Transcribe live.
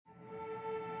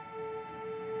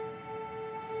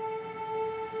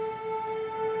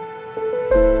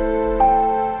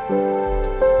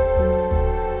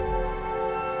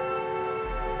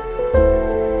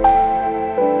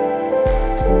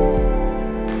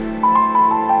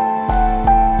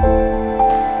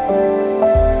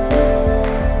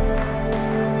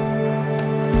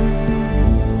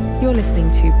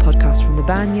to Podcast from the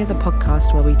Bagne, the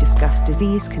podcast where we discuss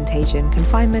disease, contagion,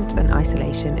 confinement and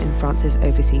isolation in France's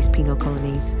overseas penal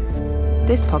colonies.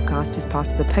 This podcast is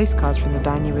part of the Postcards from the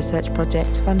Bagne research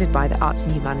project funded by the Arts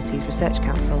and Humanities Research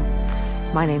Council.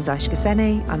 My name's Aishka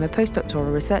Sene, I'm a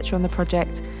postdoctoral researcher on the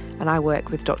project, and I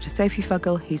work with Dr. Sophie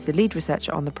Fuggle, who's the lead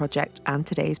researcher on the project and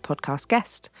today's podcast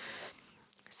guest.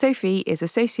 Sophie is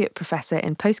Associate Professor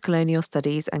in Postcolonial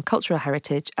Studies and Cultural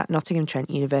Heritage at Nottingham Trent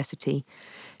University.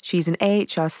 She's an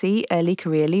AHRC Early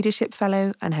Career Leadership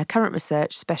Fellow, and her current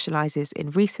research specialises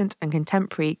in recent and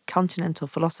contemporary continental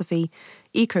philosophy,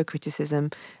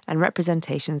 eco-criticism, and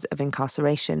representations of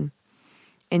incarceration.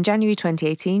 In January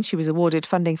 2018, she was awarded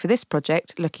funding for this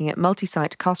project, looking at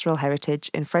multi-site carceral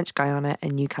heritage in French Guiana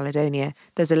and New Caledonia.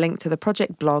 There's a link to the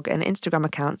project blog and Instagram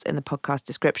accounts in the podcast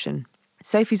description.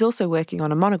 Sophie's also working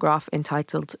on a monograph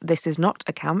entitled This Is Not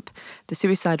a Camp, The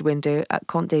Suicide Window at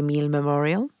Comte des Milles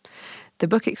Memorial. The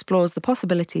book explores the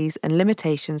possibilities and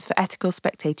limitations for ethical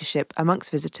spectatorship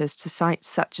amongst visitors to sites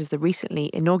such as the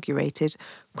recently inaugurated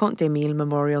Comte des Milles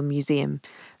Memorial Museum,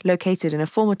 located in a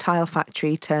former tile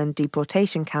factory turned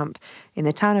deportation camp in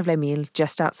the town of Les Milles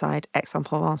just outside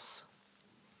Aix-en-Provence.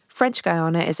 French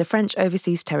Guiana is a French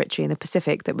overseas territory in the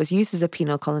Pacific that was used as a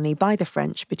penal colony by the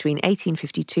French between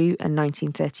 1852 and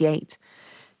 1938.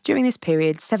 During this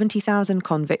period, 70,000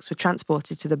 convicts were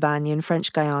transported to the Bagne in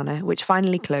French Guiana, which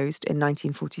finally closed in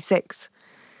 1946.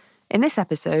 In this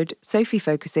episode, Sophie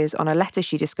focuses on a letter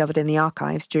she discovered in the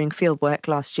archives during fieldwork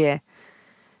last year.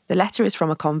 The letter is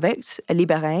from a convict, a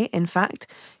libéré, in fact,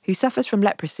 who suffers from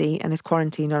leprosy and is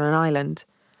quarantined on an island.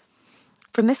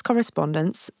 From this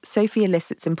correspondence, Sophie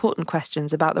elicits important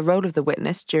questions about the role of the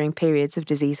witness during periods of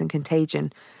disease and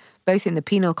contagion, both in the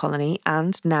penal colony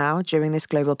and now during this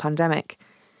global pandemic.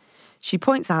 She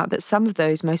points out that some of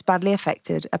those most badly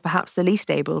affected are perhaps the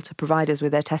least able to provide us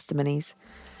with their testimonies.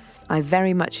 I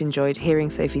very much enjoyed hearing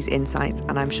Sophie's insights,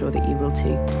 and I'm sure that you will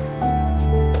too.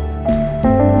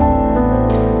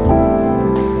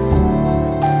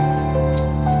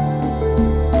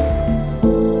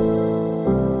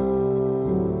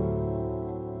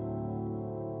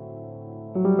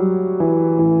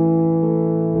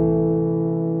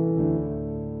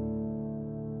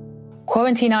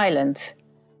 Quarantine Island,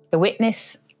 the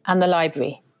witness and the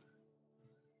library.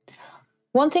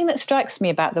 One thing that strikes me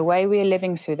about the way we are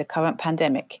living through the current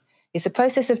pandemic is the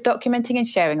process of documenting and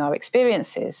sharing our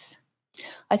experiences.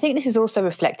 I think this is also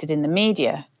reflected in the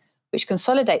media, which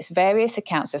consolidates various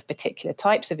accounts of particular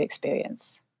types of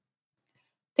experience.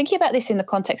 Thinking about this in the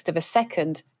context of a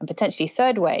second and potentially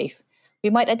third wave, we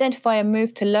might identify a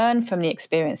move to learn from the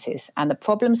experiences and the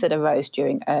problems that arose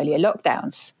during earlier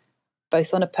lockdowns,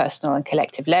 both on a personal and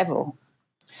collective level.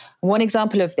 One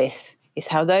example of this is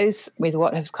how those with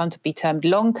what has come to be termed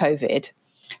long COVID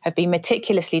have been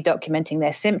meticulously documenting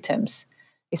their symptoms,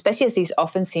 especially as these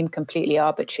often seem completely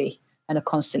arbitrary and are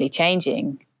constantly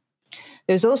changing.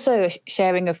 There's also a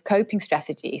sharing of coping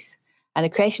strategies and the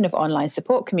creation of online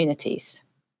support communities.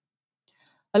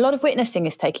 A lot of witnessing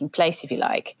is taking place, if you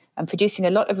like, and producing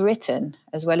a lot of written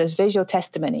as well as visual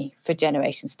testimony for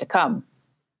generations to come.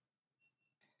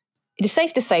 It is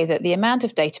safe to say that the amount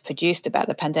of data produced about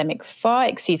the pandemic far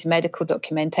exceeds medical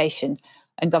documentation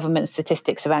and government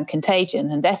statistics around contagion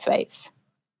and death rates.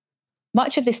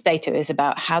 Much of this data is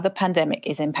about how the pandemic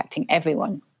is impacting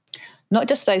everyone, not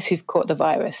just those who've caught the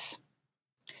virus.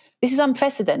 This is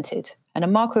unprecedented and a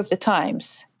marker of the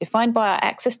times, defined by our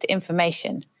access to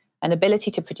information and ability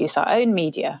to produce our own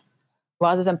media,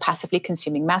 rather than passively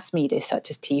consuming mass media such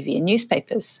as TV and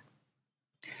newspapers.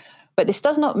 But this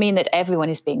does not mean that everyone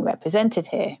is being represented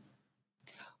here.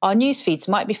 Our news feeds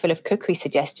might be full of cookery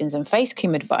suggestions and face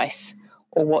cream advice,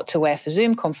 or what to wear for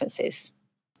Zoom conferences.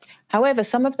 However,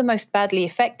 some of the most badly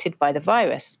affected by the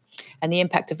virus and the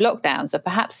impact of lockdowns are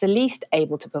perhaps the least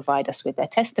able to provide us with their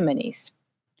testimonies.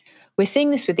 We're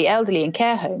seeing this with the elderly in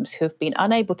care homes who have been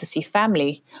unable to see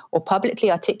family or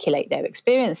publicly articulate their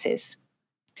experiences.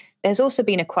 There's also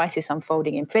been a crisis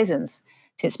unfolding in prisons,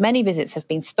 since many visits have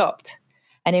been stopped.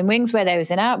 And in wings where there is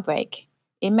an outbreak,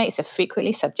 inmates are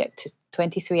frequently subject to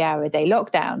 23-hour-a-day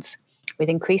lockdowns with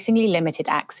increasingly limited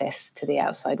access to the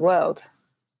outside world.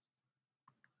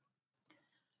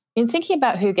 In thinking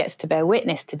about who gets to bear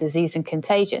witness to disease and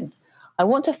contagion, I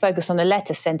want to focus on a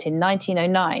letter sent in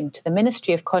 1909 to the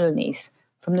Ministry of Colonies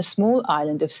from the small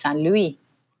island of Saint-Louis.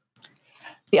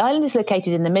 The island is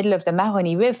located in the middle of the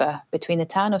Maroni River between the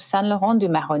town of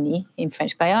Saint-Laurent-du-Maroni in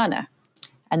French Guiana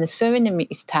and the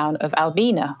Surinamese town of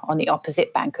Albina on the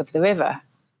opposite bank of the river.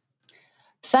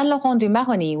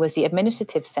 Saint-Laurent-du-Maroni was the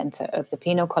administrative centre of the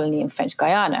penal colony in French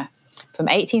Guiana from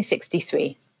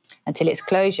 1863 until its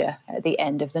closure at the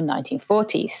end of the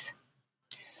 1940s.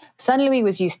 Saint-Louis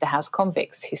was used to house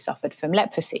convicts who suffered from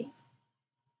leprosy.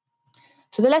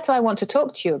 So the letter I want to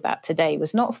talk to you about today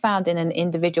was not found in an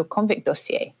individual convict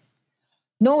dossier,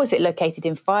 nor was it located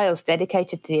in files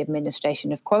dedicated to the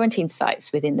administration of quarantine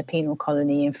sites within the penal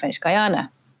colony in French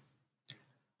Guiana.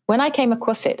 When I came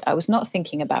across it, I was not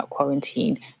thinking about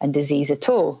quarantine and disease at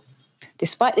all,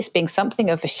 despite this being something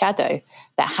of a shadow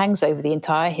that hangs over the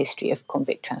entire history of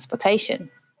convict transportation.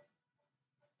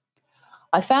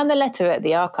 I found the letter at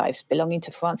the archives belonging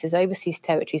to France's overseas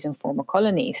territories and former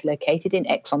colonies located in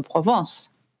Aix-en-Provence.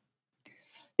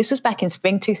 This was back in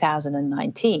spring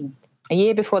 2019, a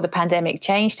year before the pandemic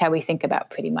changed how we think about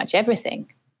pretty much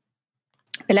everything.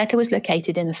 The letter was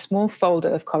located in a small folder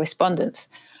of correspondence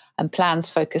and plans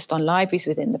focused on libraries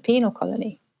within the penal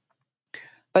colony.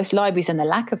 Both libraries and the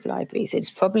lack of libraries,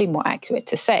 it's probably more accurate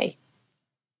to say.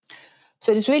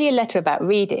 So it is really a letter about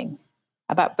reading,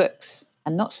 about books,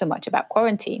 and not so much about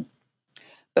quarantine.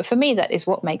 But for me, that is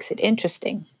what makes it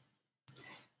interesting.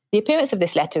 The appearance of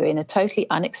this letter in a totally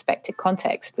unexpected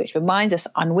context, which reminds us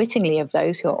unwittingly of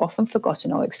those who are often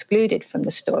forgotten or excluded from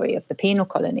the story of the penal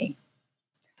colony.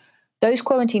 Those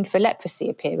quarantined for leprosy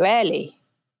appear rarely.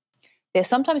 They are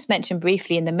sometimes mentioned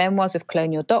briefly in the memoirs of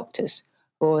colonial doctors,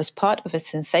 or as part of a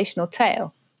sensational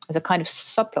tale, as a kind of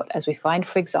subplot, as we find,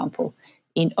 for example,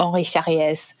 in Henri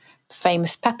Charrier's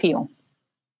famous Papillon.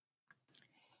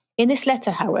 In this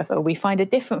letter, however, we find a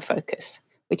different focus,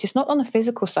 which is not on the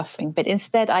physical suffering, but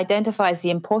instead identifies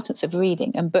the importance of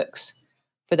reading and books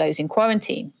for those in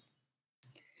quarantine.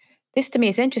 This to me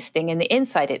is interesting in the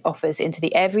insight it offers into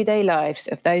the everyday lives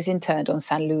of those interned on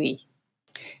Saint-Louis,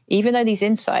 even though these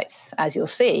insights, as you'll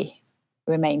see,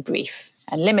 remain brief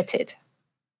and limited.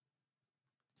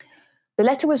 The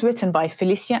letter was written by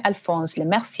Félicien Alphonse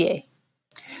Lemercier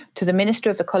to the Minister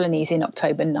of the Colonies in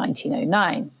October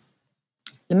 1909.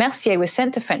 Lemercier was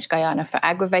sent to French Guiana for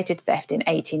aggravated theft in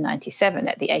 1897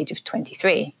 at the age of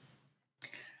 23.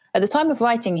 At the time of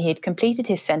writing, he had completed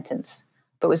his sentence,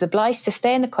 but was obliged to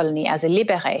stay in the colony as a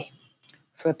libéré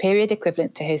for a period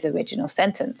equivalent to his original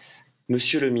sentence.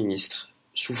 Monsieur le ministre,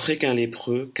 souffrez qu'un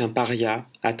lépreux, qu'un paria,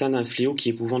 atteint d'un fléau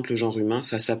qui épouvante le genre humain,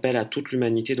 fasse appel à toute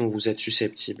l'humanité dont vous êtes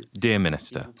susceptible. Dear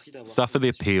Minister, suffer the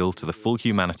appeal to the full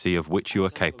humanity of which you are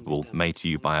capable made to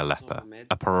you by a leper,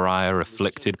 a pariah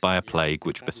afflicted by a plague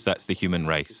which besets the human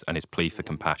race, and his plea for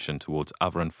compassion towards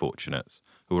other unfortunates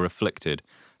who are afflicted,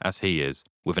 as he is,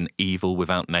 with an evil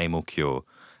without name or cure,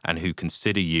 and who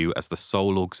consider you as the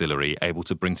sole auxiliary able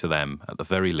to bring to them, at the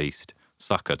very least,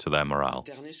 succour to their morale.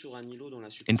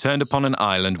 Interned upon an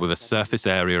island with a surface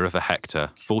area of a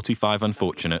hectare, 45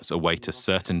 unfortunates await a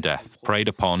certain death, preyed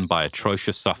upon by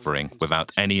atrocious suffering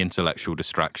without any intellectual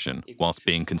distraction, whilst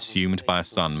being consumed by a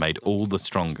sun made all the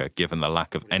stronger given the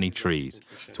lack of any trees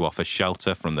to offer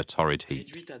shelter from the torrid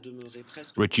heat.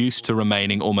 Reduced to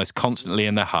remaining almost constantly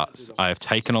in their huts, I have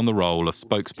taken on the role of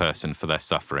spokesperson for their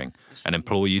suffering, and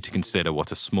implore you to consider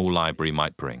what a small library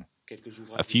might bring.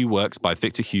 A few works by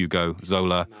Victor Hugo,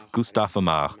 Zola, Gustave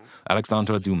Aimard,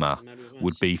 Alexandre Dumas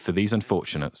would be for these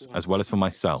unfortunates, as well as for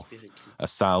myself, a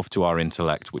salve to our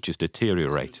intellect which is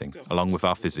deteriorating, along with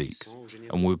our physiques,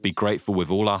 and we would be grateful with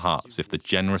all our hearts if the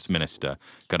generous minister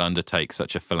could undertake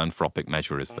such a philanthropic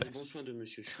measure as this.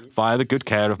 Via the good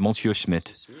care of Monsieur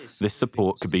Schmidt, this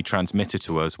support could be transmitted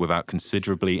to us without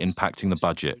considerably impacting the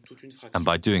budget, and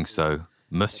by doing so,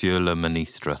 Monsieur le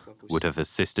Ministre would have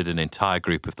assisted an entire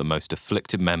group of the most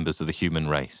afflicted members of the human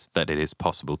race that it is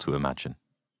possible to imagine.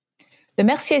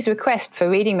 Lemercier's request for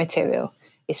reading material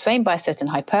is framed by a certain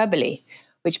hyperbole,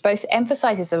 which both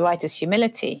emphasizes the writer's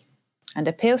humility and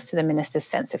appeals to the minister's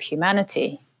sense of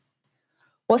humanity.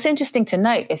 What's interesting to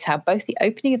note is how both the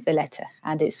opening of the letter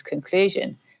and its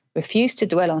conclusion refuse to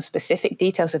dwell on specific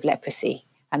details of leprosy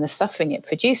and the suffering it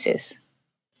produces.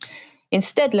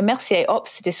 Instead, Lemercier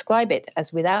opts to describe it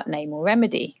as without name or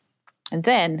remedy, and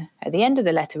then, at the end of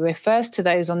the letter, refers to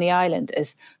those on the island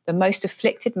as the most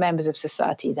afflicted members of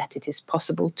society that it is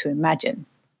possible to imagine.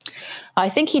 I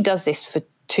think he does this for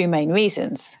two main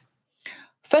reasons.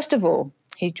 First of all,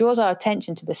 he draws our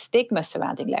attention to the stigma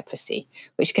surrounding leprosy,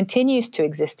 which continues to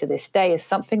exist to this day as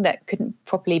something that couldn't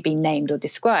properly be named or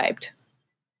described.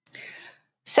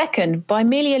 Second, by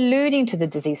merely alluding to the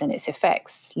disease and its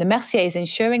effects, Lemercier is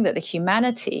ensuring that the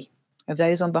humanity of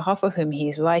those on behalf of whom he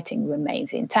is writing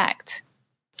remains intact.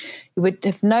 It would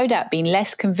have no doubt been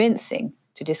less convincing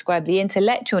to describe the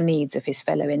intellectual needs of his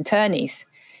fellow internees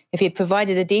if he had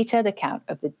provided a detailed account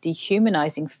of the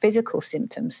dehumanizing physical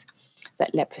symptoms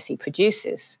that leprosy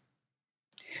produces.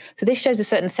 So this shows a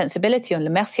certain sensibility on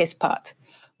Lemercier's part,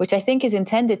 which I think is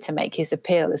intended to make his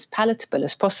appeal as palatable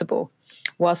as possible,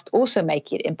 whilst also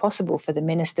making it impossible for the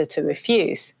minister to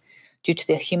refuse due to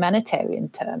the humanitarian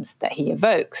terms that he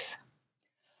evokes.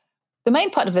 The main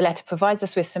part of the letter provides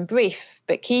us with some brief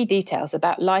but key details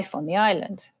about life on the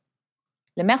island.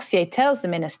 Lemercier tells the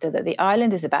minister that the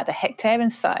island is about 1 hectare in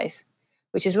size,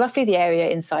 which is roughly the area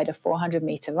inside a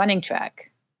 400-metre running track.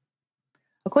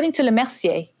 According to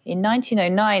Lemercier, in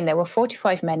 1909 there were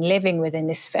 45 men living within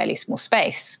this fairly small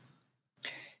space.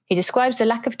 He describes the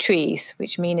lack of trees,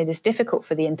 which mean it is difficult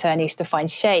for the internees to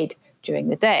find shade during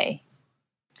the day.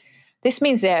 This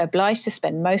means they are obliged to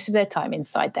spend most of their time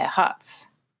inside their huts.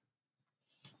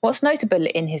 What's notable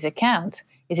in his account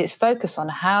is its focus on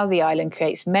how the island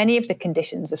creates many of the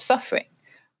conditions of suffering,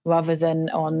 rather than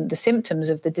on the symptoms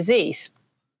of the disease.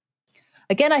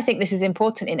 Again, I think this is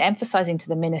important in emphasizing to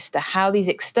the minister how these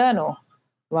external,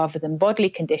 rather than bodily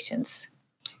conditions,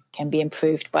 can be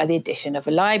improved by the addition of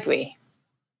a library.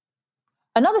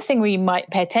 Another thing we might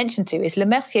pay attention to is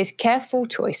Lemercier's careful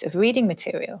choice of reading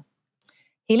material.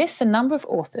 He lists a number of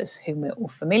authors whom we're all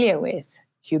familiar with: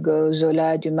 Hugo,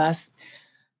 Zola, Dumas,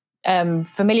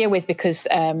 familiar with because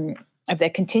of their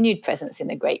continued presence in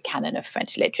the great canon of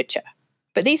French literature.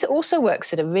 But these are also works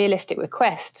that are realistic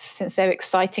requests, since they're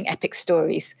exciting epic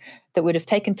stories that would have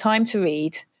taken time to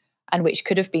read and which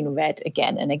could have been read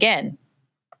again and again.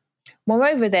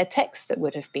 Moreover, they're texts that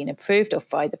would have been approved of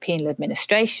by the penal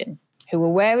administration, who were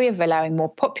wary of allowing more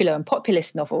popular and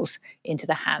populist novels into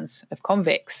the hands of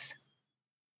convicts.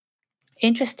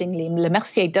 Interestingly,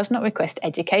 Lemercier does not request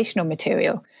educational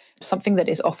material, something that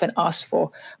is often asked for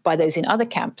by those in other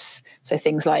camps, so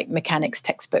things like mechanics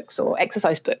textbooks or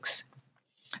exercise books.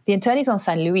 The internees on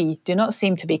Saint Louis do not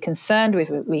seem to be concerned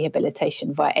with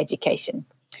rehabilitation via education,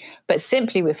 but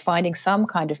simply with finding some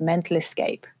kind of mental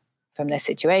escape from their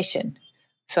situation.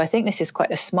 So I think this is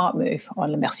quite a smart move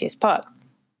on Lemercier's part.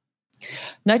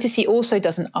 Notice he also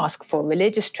doesn't ask for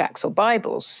religious tracts or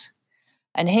Bibles.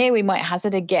 And here we might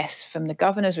hazard a guess from the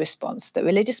governor's response that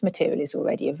religious material is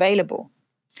already available.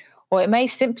 Or it may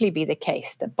simply be the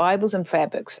case that Bibles and prayer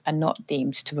books are not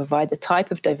deemed to provide the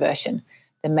type of diversion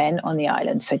the men on the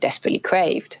island so desperately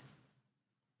craved.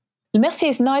 Lemercier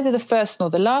is neither the first nor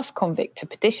the last convict to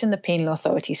petition the penal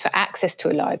authorities for access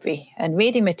to a library and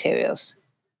reading materials.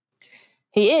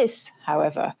 He is,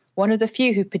 however, one of the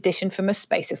few who petitioned from a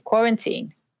space of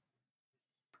quarantine.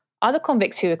 Other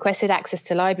convicts who requested access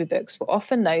to library books were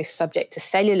often those subject to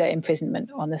cellular imprisonment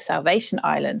on the Salvation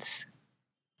Islands.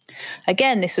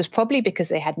 Again, this was probably because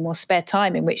they had more spare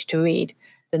time in which to read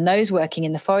than those working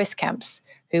in the forest camps,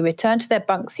 who returned to their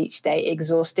bunks each day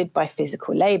exhausted by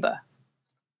physical labour.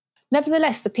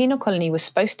 Nevertheless, the penal colony was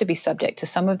supposed to be subject to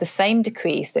some of the same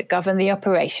decrees that govern the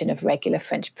operation of regular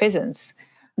French prisons,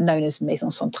 known as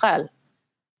Maisons Centrales.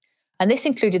 And this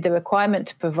included the requirement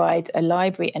to provide a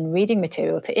library and reading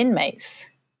material to inmates.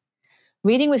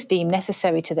 Reading was deemed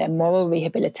necessary to their moral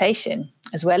rehabilitation,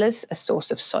 as well as a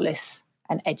source of solace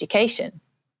and education.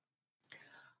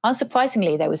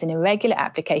 Unsurprisingly, there was an irregular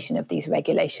application of these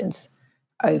regulations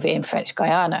over in French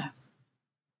Guiana.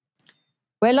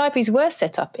 Where libraries were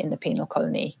set up in the penal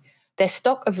colony, their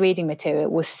stock of reading material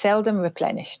was seldom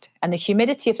replenished, and the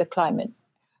humidity of the climate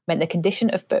meant the condition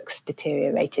of books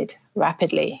deteriorated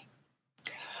rapidly.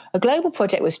 A global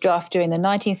project was drafted during the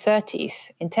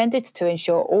 1930s, intended to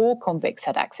ensure all convicts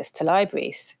had access to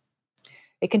libraries.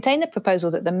 It contained the proposal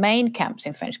that the main camps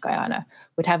in French Guiana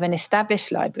would have an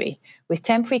established library with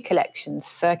temporary collections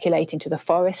circulating to the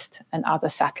forest and other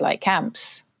satellite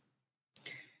camps.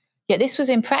 Yet this was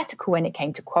impractical when it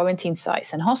came to quarantine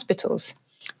sites and hospitals,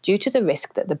 due to the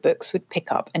risk that the books would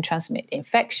pick up and transmit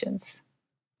infections.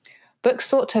 Books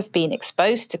thought to have been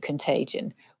exposed to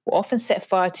contagion were often set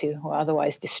fire to or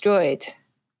otherwise destroyed.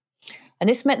 And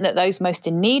this meant that those most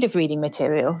in need of reading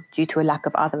material, due to a lack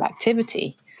of other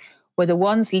activity, were the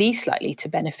ones least likely to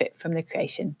benefit from the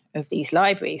creation of these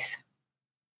libraries.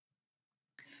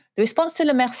 The response to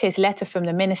Lemercier's letter from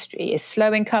the ministry is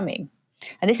slow in coming,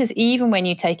 and this is even when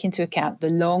you take into account the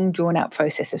long drawn-out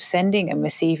process of sending and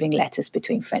receiving letters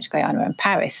between French Guiana and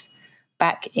Paris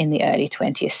back in the early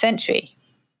 20th century.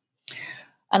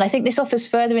 And I think this offers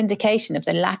further indication of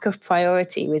the lack of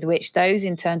priority with which those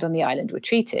interned on the island were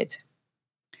treated.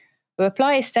 A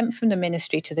reply is sent from the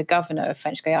ministry to the governor of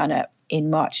French Guiana in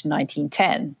March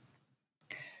 1910.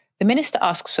 The minister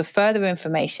asks for further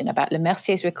information about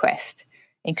Lemercier's request,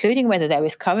 including whether there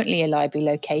is currently a library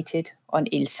located on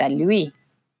Île Saint-Louis.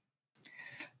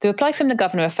 The reply from the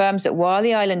governor affirms that while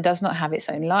the island does not have its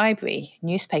own library,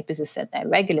 newspapers are sent there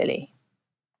regularly.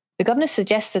 The governor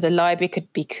suggests that a library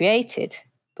could be created,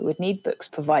 but would need books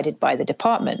provided by the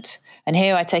department. And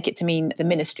here I take it to mean the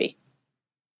ministry.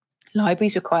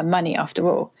 Libraries require money, after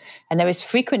all, and there is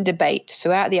frequent debate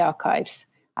throughout the archives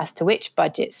as to which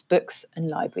budgets books and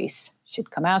libraries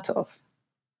should come out of.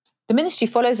 The ministry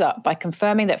follows up by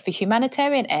confirming that for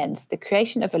humanitarian ends, the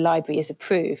creation of a library is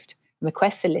approved and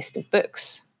requests a list of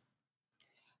books.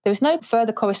 There is no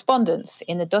further correspondence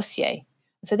in the dossier,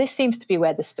 so this seems to be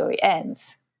where the story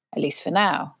ends, at least for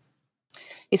now.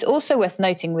 It's also worth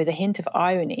noting with a hint of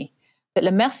irony that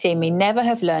Lemercier may never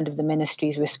have learned of the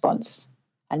ministry's response,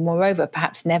 and moreover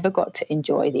perhaps never got to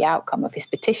enjoy the outcome of his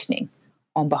petitioning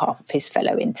on behalf of his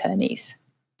fellow internees.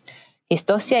 His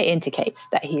dossier indicates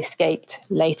that he escaped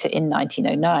later in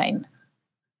 1909.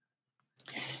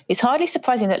 It's hardly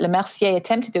surprising that Lemercier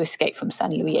attempted to escape from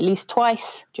Saint-Louis at least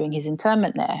twice during his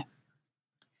internment there.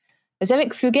 As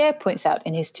Eric Fugere points out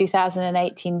in his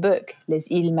 2018 book, Les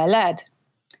Îles Malades,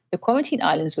 the quarantine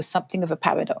islands were something of a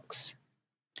paradox.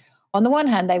 On the one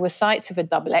hand, they were sites of a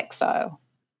double exile.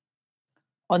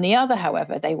 On the other,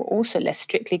 however, they were also less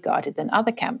strictly guarded than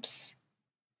other camps.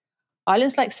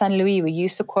 Islands like Saint-Louis were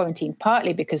used for quarantine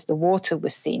partly because the water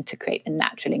was seen to create a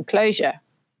natural enclosure.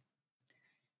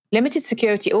 Limited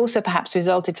security also perhaps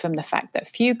resulted from the fact that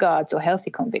few guards or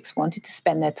healthy convicts wanted to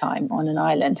spend their time on an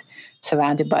island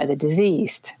surrounded by the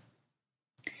diseased.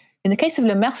 In the case of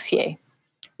Lemercier,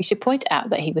 we should point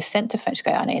out that he was sent to French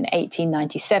Guiana in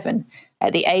 1897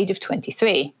 at the age of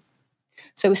 23.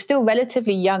 So was still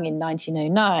relatively young in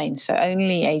 1909, so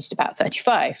only aged about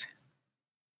 35.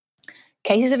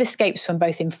 Cases of escapes from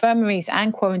both infirmaries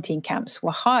and quarantine camps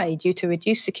were high due to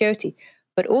reduced security,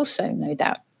 but also, no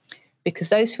doubt, because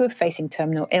those who were facing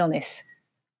terminal illness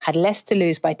had less to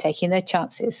lose by taking their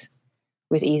chances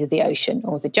with either the ocean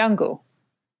or the jungle.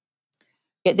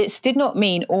 Yet this did not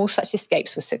mean all such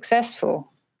escapes were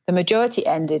successful. The majority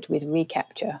ended with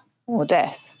recapture or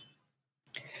death.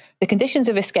 The conditions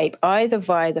of escape, either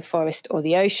via the forest or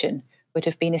the ocean, would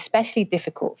have been especially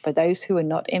difficult for those who were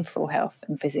not in full health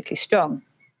and physically strong.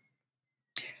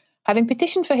 Having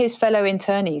petitioned for his fellow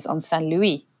internees on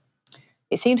Saint-Louis,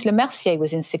 it seems Lemercier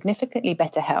was in significantly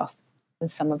better health than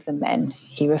some of the men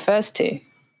he refers to.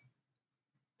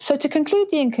 So to conclude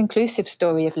the inconclusive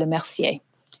story of Lemercier,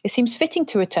 it seems fitting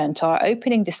to return to our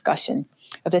opening discussion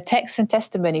of the texts and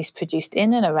testimonies produced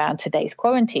in and around today's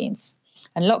quarantines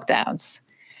and lockdowns.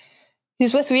 It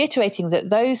is worth reiterating that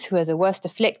those who are the worst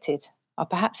afflicted are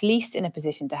perhaps least in a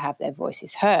position to have their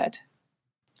voices heard.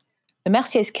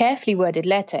 Lemercier's carefully worded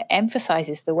letter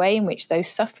emphasizes the way in which those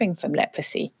suffering from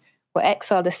leprosy were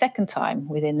exiled a second time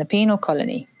within the penal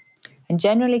colony and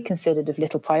generally considered of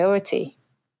little priority.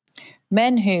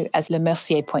 Men who, as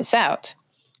Lemercier points out,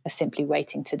 are simply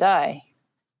waiting to die.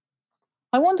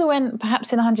 I wonder when,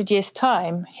 perhaps in 100 years'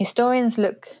 time, historians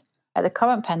look at the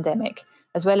current pandemic,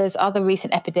 as well as other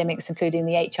recent epidemics, including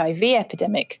the HIV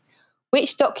epidemic,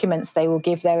 which documents they will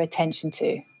give their attention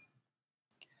to.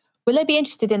 Will they be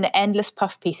interested in the endless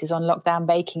puff pieces on lockdown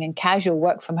baking and casual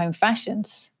work-from-home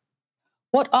fashions?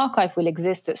 What archive will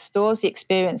exist that stores the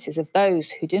experiences of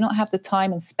those who do not have the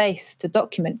time and space to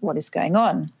document what is going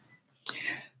on,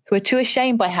 who are too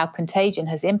ashamed by how contagion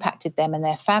has impacted them and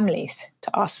their families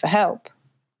to ask for help?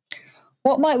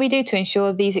 What might we do to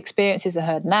ensure these experiences are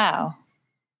heard now?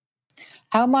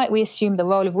 How might we assume the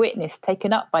role of witness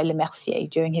taken up by Lemercier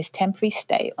during his temporary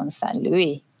stay on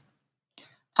Saint-Louis?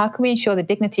 How can we ensure the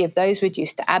dignity of those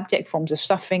reduced to abject forms of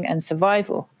suffering and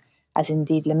survival, as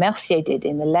indeed Lemercier did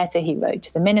in the letter he wrote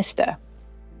to the minister?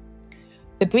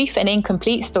 The brief and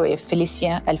incomplete story of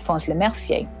Félicien Alphonse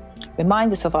Lemercier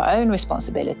reminds us of our own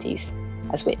responsibilities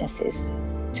as witnesses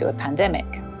to a pandemic.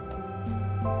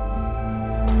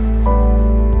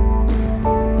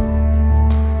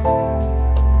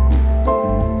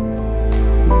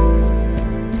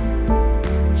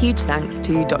 Huge thanks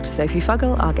to Dr. Sophie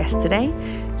Fuggle, our guest today.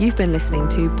 You've been listening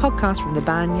to Podcast from the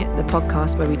Bagne, the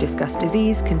podcast where we discuss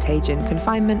disease, contagion,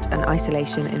 confinement and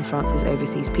isolation in France's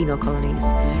overseas penal colonies.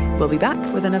 We'll be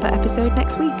back with another episode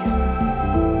next week.